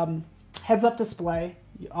heads-up display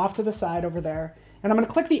off to the side over there, and I'm going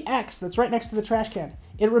to click the X that's right next to the trash can.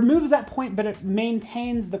 It removes that point, but it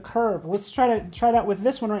maintains the curve. Let's try that with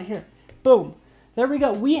this one right here. Boom. There we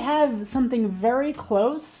go. We have something very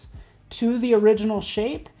close to the original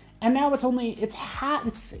shape, and now it's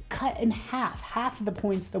cut in half of the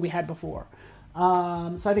points that we had before. So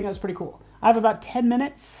I think that's pretty cool. I have about 10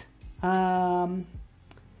 minutes.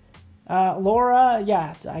 Laura,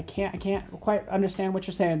 yeah, I can't quite understand what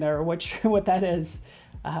you're saying there, or what that is.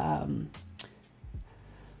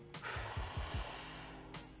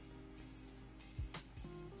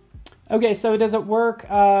 Okay, so does it work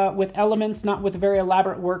with elements, not with very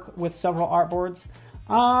elaborate work with several artboards?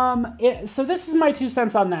 So this is my 2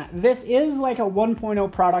 cents on that. This is like a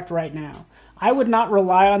 1.0 product right now. I would not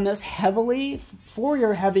rely on this heavily for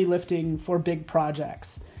your heavy lifting for big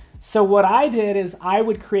projects. So what I did is I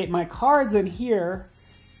would create my cards in here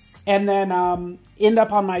and then end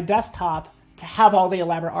up on my desktop to have all the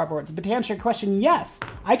elaborate artboards. But to answer your question, yes,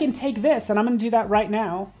 I can take this, and I'm going to do that right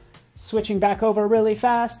now. Switching back over really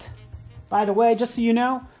fast. By the way, just so you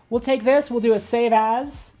know, we'll take this, we'll do a save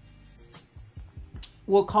as.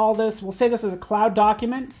 We'll say this as a cloud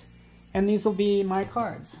document, and these will be my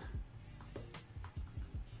cards.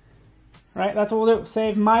 Right, that's what we'll do,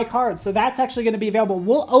 save my cards. So that's actually going to be available.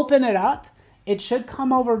 We'll open it up. It should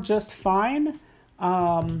come over just fine.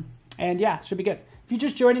 And yeah, it should be good. If you're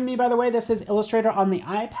just joining me, by the way, this is Illustrator on the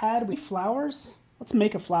iPad. We flowers. Let's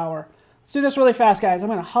make a flower. Let's do this really fast, guys. I'm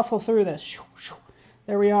going to hustle through this.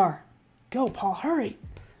 There we are. Go, Paul, hurry.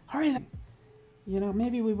 Hurry. You know,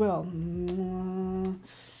 maybe we will.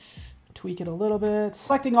 Tweak it a little bit.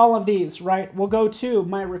 Selecting all of these, right, we'll go to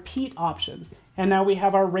my repeat options. And now we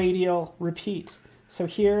have our radial repeat. So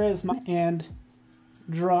here is and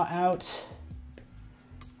draw out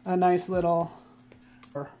a nice little,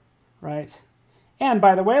 right? And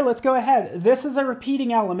by the way, let's go ahead. This is a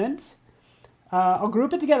repeating element. I'll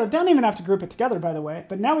group it together. Don't even have to group it together, by the way.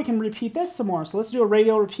 But now we can repeat this some more. So let's do a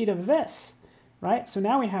radial repeat of this, right? So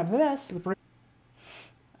now we have this.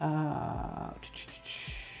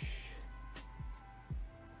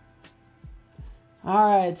 All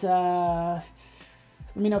right.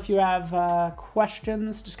 Let me know if you have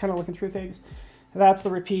questions. Just kind of looking through things. That's the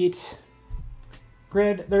repeat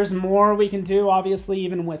grid. There's more we can do, obviously,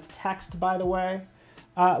 even with text, by the way.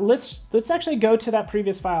 Let's actually go to that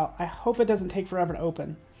previous file. I hope it doesn't take forever to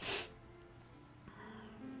open.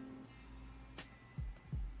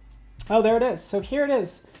 Oh, there it is. So here it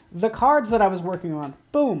is. The cards that I was working on.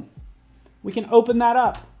 Boom. We can open that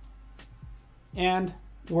up and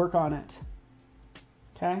work on it.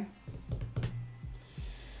 Okay.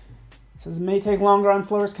 says it may take longer on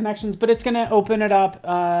slower connections, but it's going to open it up.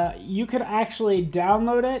 You could actually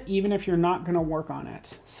download it even if you're not going to work on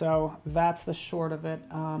it. So that's the short of it.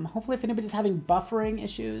 Hopefully if anybody's having buffering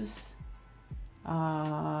issues,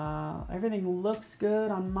 everything looks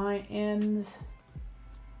good on my end.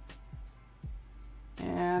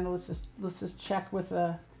 And let's just check with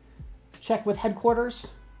headquarters.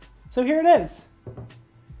 So here it is.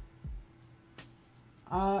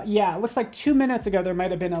 Yeah, it looks like 2 minutes ago there might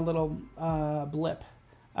have been a little blip.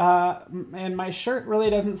 And my shirt really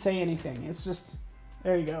doesn't say anything. It's just,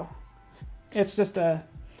 there you go. It's just a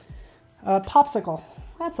popsicle.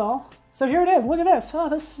 That's all. So here it is. Look at this. Oh,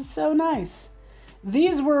 this is so nice.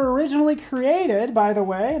 These were originally created, by the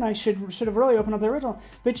way, and I should have really opened up the original.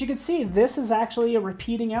 But you can see this is actually a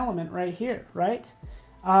repeating element right here, right?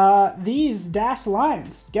 These dashed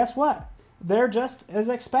lines, guess what? They're just as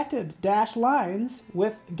expected, dashed lines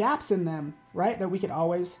with gaps in them, right? That we could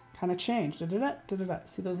always kind of change. Da-da-da, da-da-da.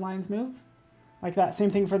 See those lines move? Like that. Same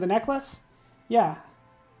thing for the necklace. Yeah.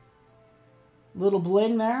 Little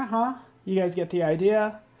bling there, huh? You guys get the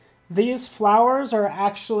idea. These flowers are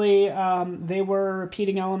actually, they were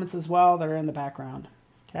repeating elements as well. They're in the background.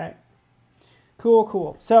 Okay. Cool,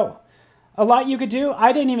 cool. So, a lot you could do.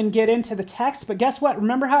 I didn't even get into the text, but guess what?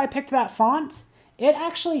 Remember how I picked that font? It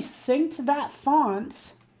actually synced that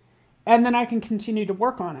font, and then I can continue to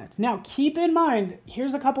work on it. Now, keep in mind,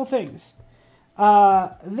 here's a couple things.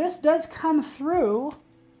 This does come through.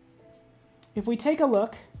 If we take a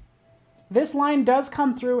look, this line does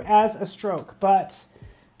come through as a stroke, but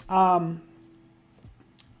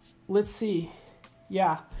let's see.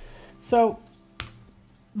 Yeah. So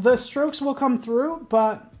the strokes will come through,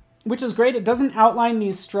 but which is great. It doesn't outline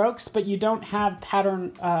these strokes, but you don't have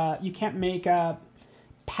pattern. You can't make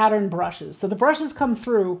pattern brushes. So the brushes come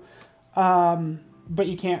through, but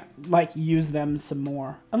you can't like use them some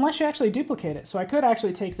more unless you actually duplicate it. So I could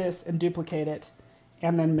actually take this and duplicate it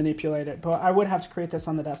and then manipulate it, but I would have to create this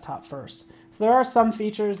on the desktop first. So there are some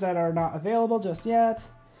features that are not available just yet.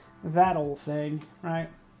 That old thing, right?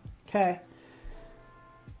 Okay.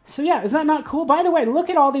 So yeah, is that not cool? By the way, look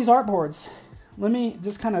at all these artboards. Let me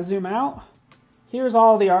just kind of zoom out. Here's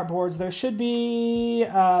all the artboards. There should be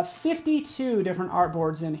 52 different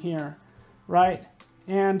artboards in here, right?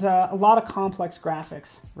 And a lot of complex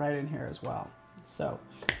graphics right in here as well. So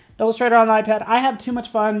Illustrator on the iPad. I have too much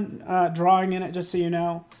fun drawing in it, just so you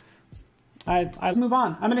know. I move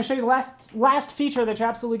on. I'm going to show you the last feature that you're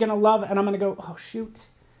absolutely going to love, and I'm going to go, oh shoot,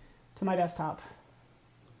 to my desktop.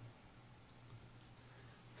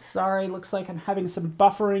 Sorry, looks like I'm having some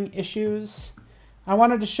buffering issues. I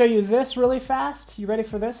wanted to show you this really fast. You ready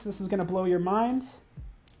for this? This is going to blow your mind.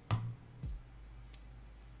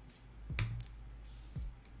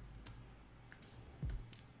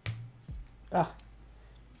 Ah,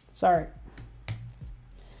 sorry.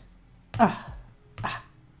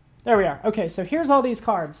 There we are. Okay, so here's all these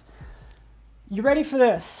cards. You ready for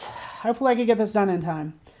this? Hopefully I can get this done in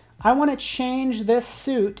time. I want to change this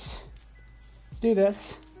suit. Let's do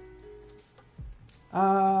this.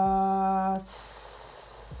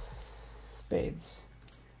 Spades.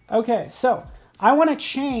 Okay, so I want to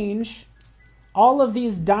change all of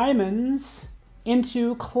these diamonds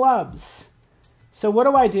into clubs. So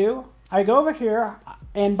what do? I go over here,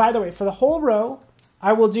 and by the way, for the whole row,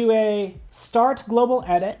 I will do a Start Global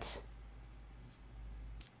Edit.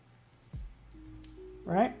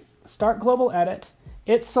 Right? Start Global Edit.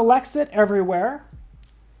 It selects it everywhere,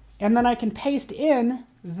 and then I can paste in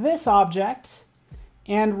this object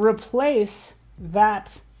and replace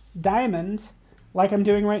that diamond like I'm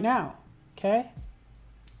doing right now. Okay?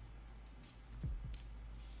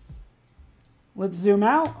 Let's zoom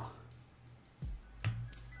out.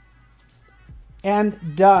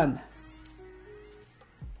 And done.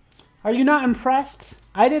 Are you not impressed?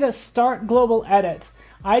 I did a Start Global Edit.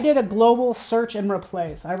 I did a global search and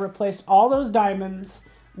replace. I replaced all those diamonds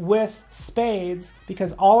with spades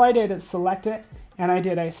because all I did is select it and I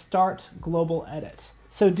did a Start Global Edit.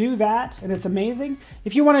 So do that, and it's amazing.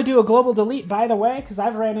 If you want to do a global delete, by the way, because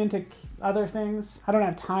I've ran into other things I don't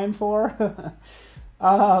have time for.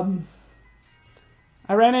 I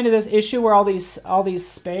ran into this issue where all these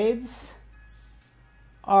spades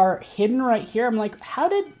are hidden right here. I'm like, how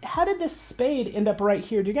did this spade end up right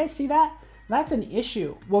here? Do you guys see that? That's an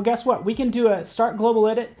issue. Well, guess what? We can do a Start Global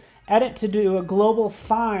Edit to do a global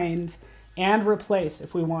find and replace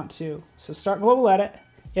if we want to. So Start Global Edit.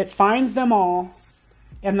 It finds them all,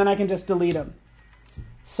 and then I can just delete them.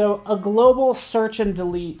 So a global search and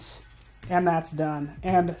delete, and that's done.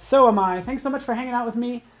 And so am I. Thanks so much for hanging out with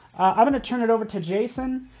me. I'm going to turn it over to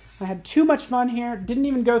Jason. I had too much fun here. Didn't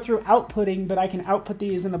even go through outputting, but I can output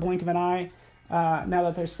these in the blink of an eye now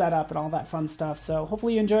that they're set up and all that fun stuff. So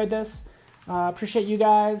hopefully you enjoyed this. Appreciate you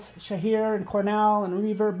guys, Shahir and Cornell and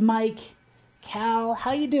Reverb, Mike, Cal.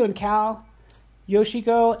 How you doing, Cal?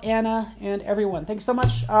 Yoshiko, Anna, and everyone. Thanks so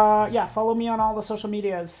much. Yeah, follow me on all the social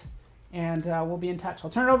medias, and we'll be in touch. I'll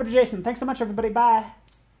turn it over to Jason. Thanks so much, everybody. Bye.